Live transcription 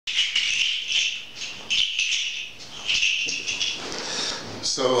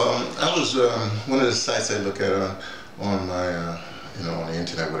I was one of the sites I look at on my on the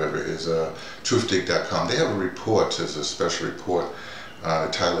internet, whatever, is truthdig.com. They have a report. There's a special report. The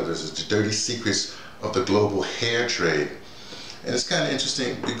title of this is "The Dirty Secrets of the Global Hair Trade," and it's kind of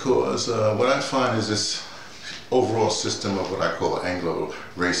interesting because what I find is this overall system of what I call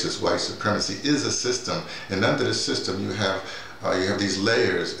Anglo-racist white supremacy is a system, and under the system you have these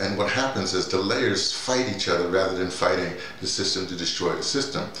layers, and what happens is the layers fight each other rather than fighting the system to destroy the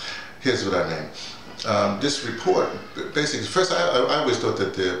system. Here's what I mean. This report, basically, first I always thought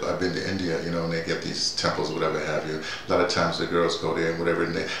that I've been to India, and they get these temples or whatever have you. A lot of times the girls go there and whatever,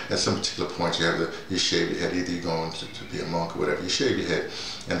 and at some particular point you shave your head. Either you're going to be a monk or whatever, you shave your head,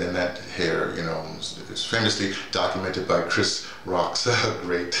 and then that hair, is famously documented by Chris Rock's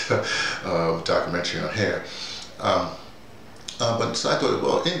great documentary on hair. But so I thought,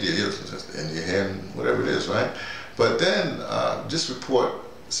 well, India hair, and whatever it is, right? But then this report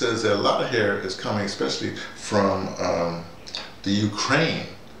says that a lot of hair is coming, especially from the Ukraine.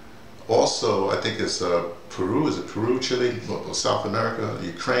 Also, I think it's Peru. Is it Peru, Chile, or South America,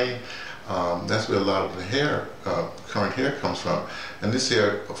 Ukraine? That's where a lot of the current hair comes from. And this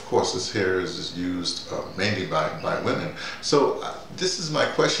hair, of course, this hair is used mainly by women. So this is my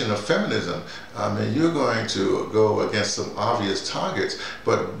question of feminism. I mean, you're going to go against some obvious targets,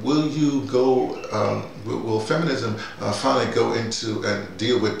 but will you go, will feminism finally go into and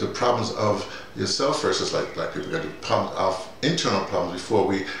deal with the problems of yourself versus like people got the problems of internal problems before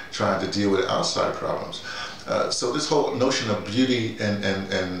we try to deal with outside problems? So this whole notion of beauty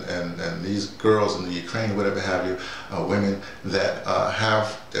and these girls in the Ukraine, whatever have you, women that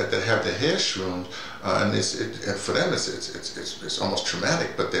have their hair shroomed, and for them it's almost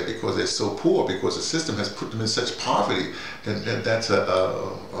traumatic. But because they're so poor, because the system has put them in such poverty, then that's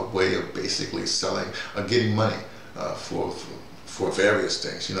a way of basically selling, getting money for various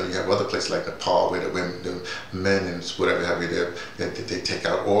things. You have other places like Nepal where the men and whatever have you, they take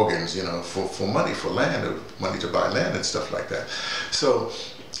out organs, for money, for land, or money to buy land and stuff like that. So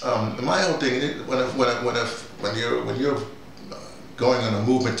my whole thing, when you're going on a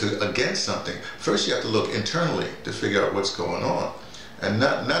movement against something, first you have to look internally to figure out what's going on. And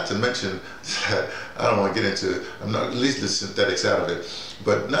not to mention that, I don't want to get into, I'm not, at least the synthetics out of it,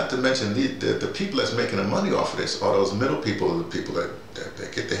 but not to mention the people that's making the money off of this are those middle people, the people that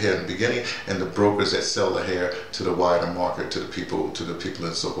get the hair in the beginning, and the brokers that sell the hair to the wider market, to the people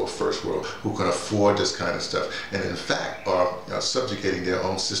in so-called first world who can afford this kind of stuff, and in fact are subjugating their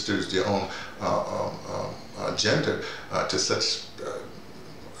own sisters, their own gender to such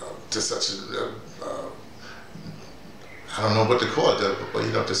I don't know what to call it,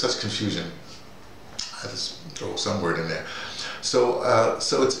 but to such confusion. I just throw some word in there. So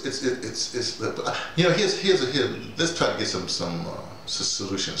it's let's try to get some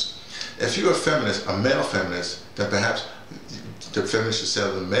solutions. If you're a feminist, a male feminist, then perhaps the feminist should say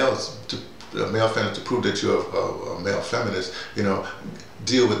to the male feminist to prove that you're a male feminist.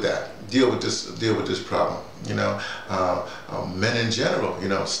 Deal with that. Deal with this problem. Men in general.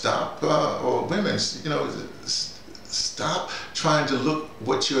 Stop, or women. Stop trying to look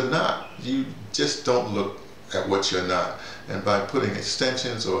what you're not. You just don't look at what you're not. And by putting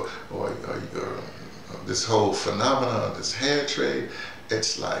extensions or this whole phenomenon, this hair trade,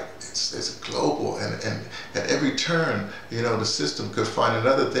 it's like it's global, and at every turn, the system could find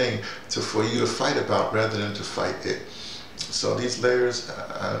another thing for you to fight about rather than to fight it. So these layers,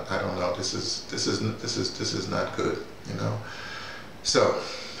 I don't know. This is not good. So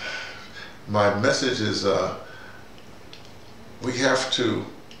my message is. We have to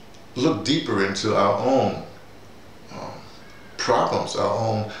look deeper into our own problems,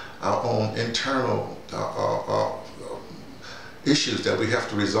 our own internal issues that we have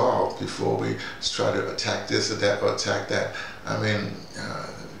to resolve before we try to attack this or that or attack that. I mean,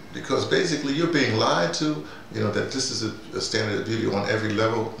 because basically you're being lied to, that this is a standard of beauty on every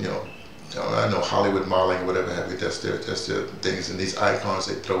level, I know Hollywood modeling or whatever have you, that's their things, and these icons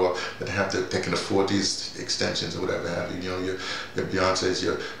they throw up that they can afford these extensions or whatever have you. Your Beyoncé's,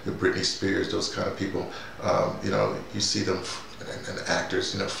 your Britney Spears, those kind of people. You see them and the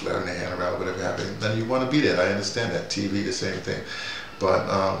actors, flaring their hand around or whatever have you. Then you want to be there. I understand that. TV, the same thing, but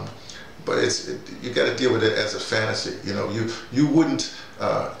you got to deal with it as a fantasy. You wouldn't.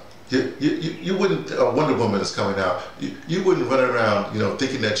 You wouldn't, Wonder Woman is coming out, you wouldn't run around,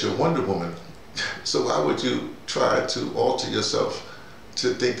 thinking that you're Wonder Woman. So why would you try to alter yourself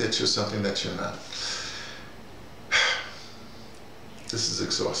to think that you're something that you're not? This is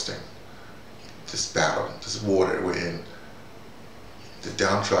exhausting. This battle, this war that we're in, the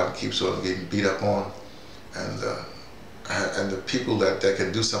downtrodden keeps on getting beat up on, and and the people that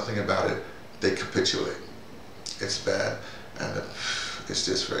can do something about it, they capitulate. It's bad, and it's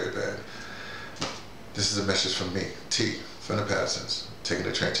just very bad. This is a message from me, T, from the Pattersons, taking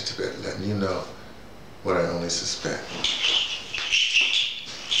the train to Tibet, letting you know what I only suspect.